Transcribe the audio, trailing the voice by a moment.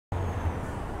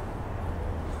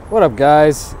What up,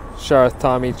 guys? Sharth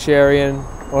Tommy Cherian,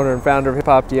 owner and founder of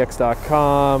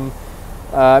hiphopdx.com.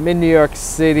 I'm in New York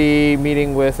City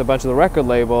meeting with a bunch of the record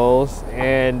labels,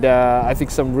 and I think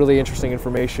some really interesting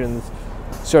information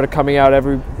sort of coming out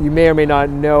you may or may not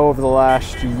know, over the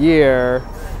last year.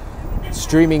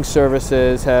 Streaming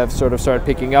services have sort of started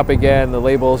picking up again. The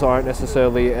labels aren't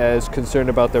necessarily as concerned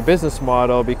about their business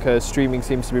model because streaming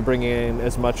seems to be bringing in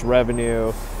as much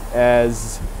revenue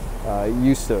as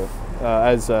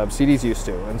CDs used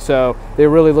to. And so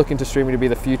they're really looking to streaming to be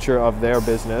the future of their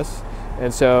business.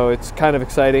 And so it's kind of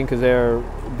exciting because they're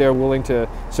willing to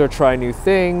sort of try new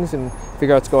things and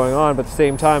figure out what's going on, but at the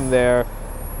same time they're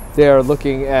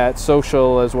looking at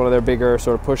social as one of their bigger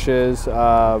sort of pushes.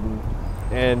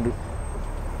 And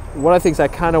one of the things I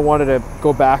kind of wanted to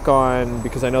go back on,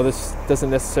 because I know this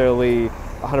doesn't necessarily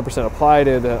 100% apply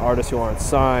to the artists who aren't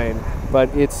signed, but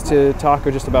it's to talk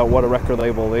just about what a record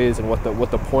label is and what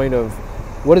the point of,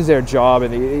 what is their job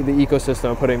in the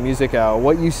ecosystem of putting music out.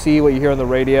 What you see, what you hear on the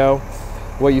radio,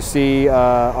 what you see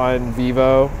on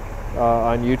Vivo,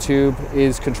 on YouTube,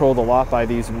 is controlled a lot by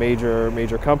these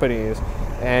major companies,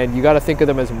 and you got to think of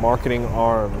them as marketing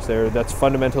arms. That's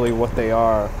fundamentally what they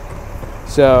are.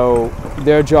 So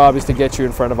their job is to get you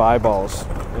in front of eyeballs.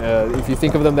 If you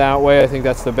think of them that way, I think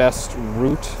that's the best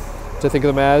route to think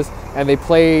of them as. And they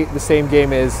play the same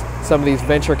game as some of these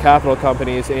venture capital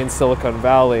companies in Silicon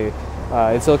Valley.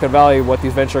 In Silicon Valley, what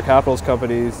these venture capital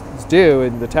companies do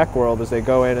in the tech world is they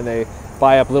go in and they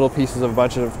buy up little pieces of a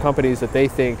bunch of companies that they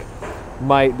think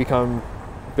might become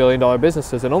billion-dollar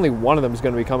businesses, and only one of them is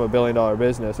going to become a billion-dollar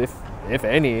business, if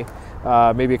any.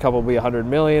 Maybe a couple will be 100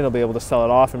 million, they'll be able to sell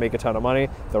it off and make a ton of money.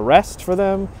 The rest for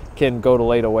them can go to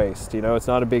lay to waste. You know, it's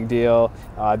not a big deal.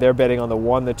 They're betting on the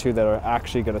one, the two that are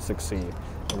actually going to succeed.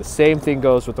 And the same thing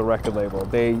goes with the record label.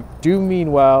 They do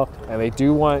mean well, and they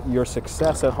do want your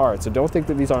success at heart. So don't think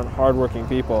that these aren't hardworking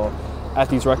people at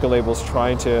these record labels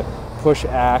trying to push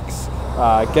acts,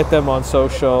 get them on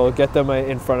social, get them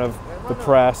in front of the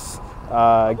press,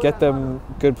 get them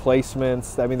good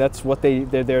placements. I mean, that's what they're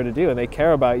there to do, and they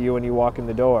care about you when you walk in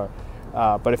the door.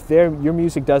 But if your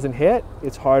music doesn't hit,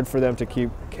 it's hard for them to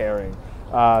keep caring.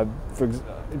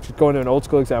 Going to an old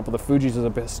school example, the Fugees is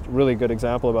a really good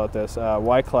example about this.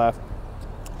 Wyclef,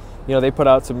 you know, they put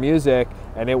out some music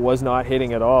and it was not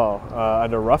hitting at all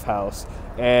under Rough House,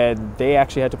 and they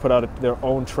actually had to put out their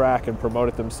own track and promote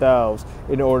it themselves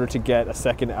in order to get a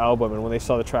second album. And when they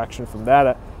saw the traction from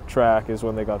that track is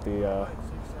when they got the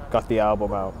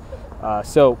album out.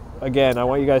 So again, I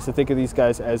want you guys to think of these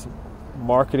guys as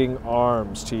marketing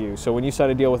arms to you. So when you sign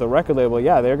a deal with a record label,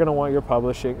 yeah, they're going to want your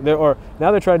publishing. Now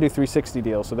they're trying to do 360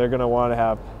 deals, so they're going to want to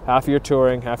have half your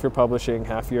touring, half your publishing,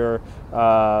 half your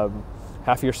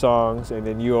songs, and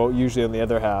then you usually on the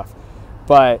other half.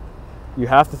 But you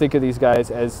have to think of these guys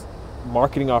as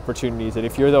marketing opportunities, and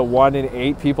if you're the 1 in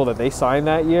 8 people that they sign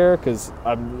that year, because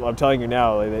I'm telling you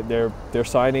now, they're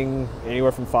signing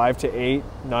anywhere from 5 to 8,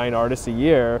 9 artists a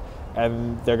year,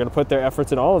 and they're going to put their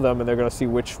efforts in all of them, and they're going to see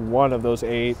which one of those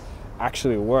 8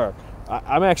 actually work.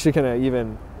 I'm actually going to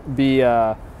even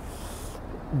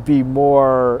be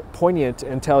more poignant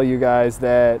and tell you guys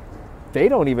that they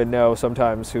don't even know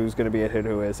sometimes who's going to be a hit,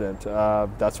 who isn't.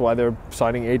 That's why they're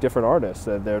signing 8 different artists.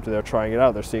 They're trying it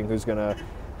out. They're seeing who's going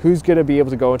to be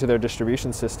able to go into their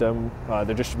distribution system.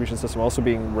 Their distribution system also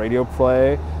being radio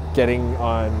play, getting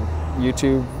on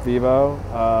YouTube, Vivo,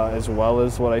 as well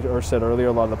as what I said earlier,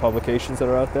 a lot of the publications that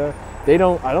are out there. I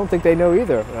don't think they know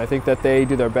either. And I think that they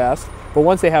do their best. But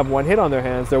once they have one hit on their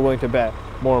hands, they're willing to bet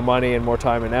more money and more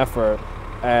time and effort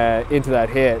into that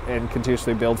hit and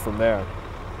continuously build from there.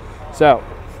 So,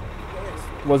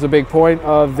 was a big point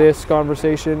of this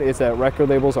conversation is that record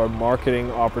labels are marketing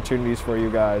opportunities for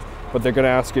you guys, but they're going to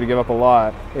ask you to give up a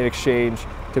lot in exchange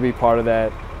to be part of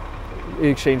that, in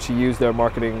exchange to use their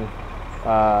marketing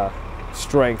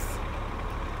strength.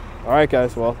 All right,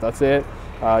 guys, well, that's it.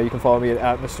 You can follow me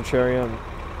at Mr. Cherian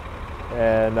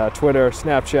and Twitter,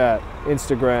 Snapchat,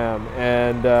 Instagram,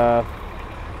 and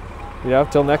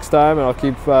till next time, and I'll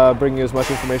keep bringing you as much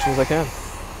information as I can.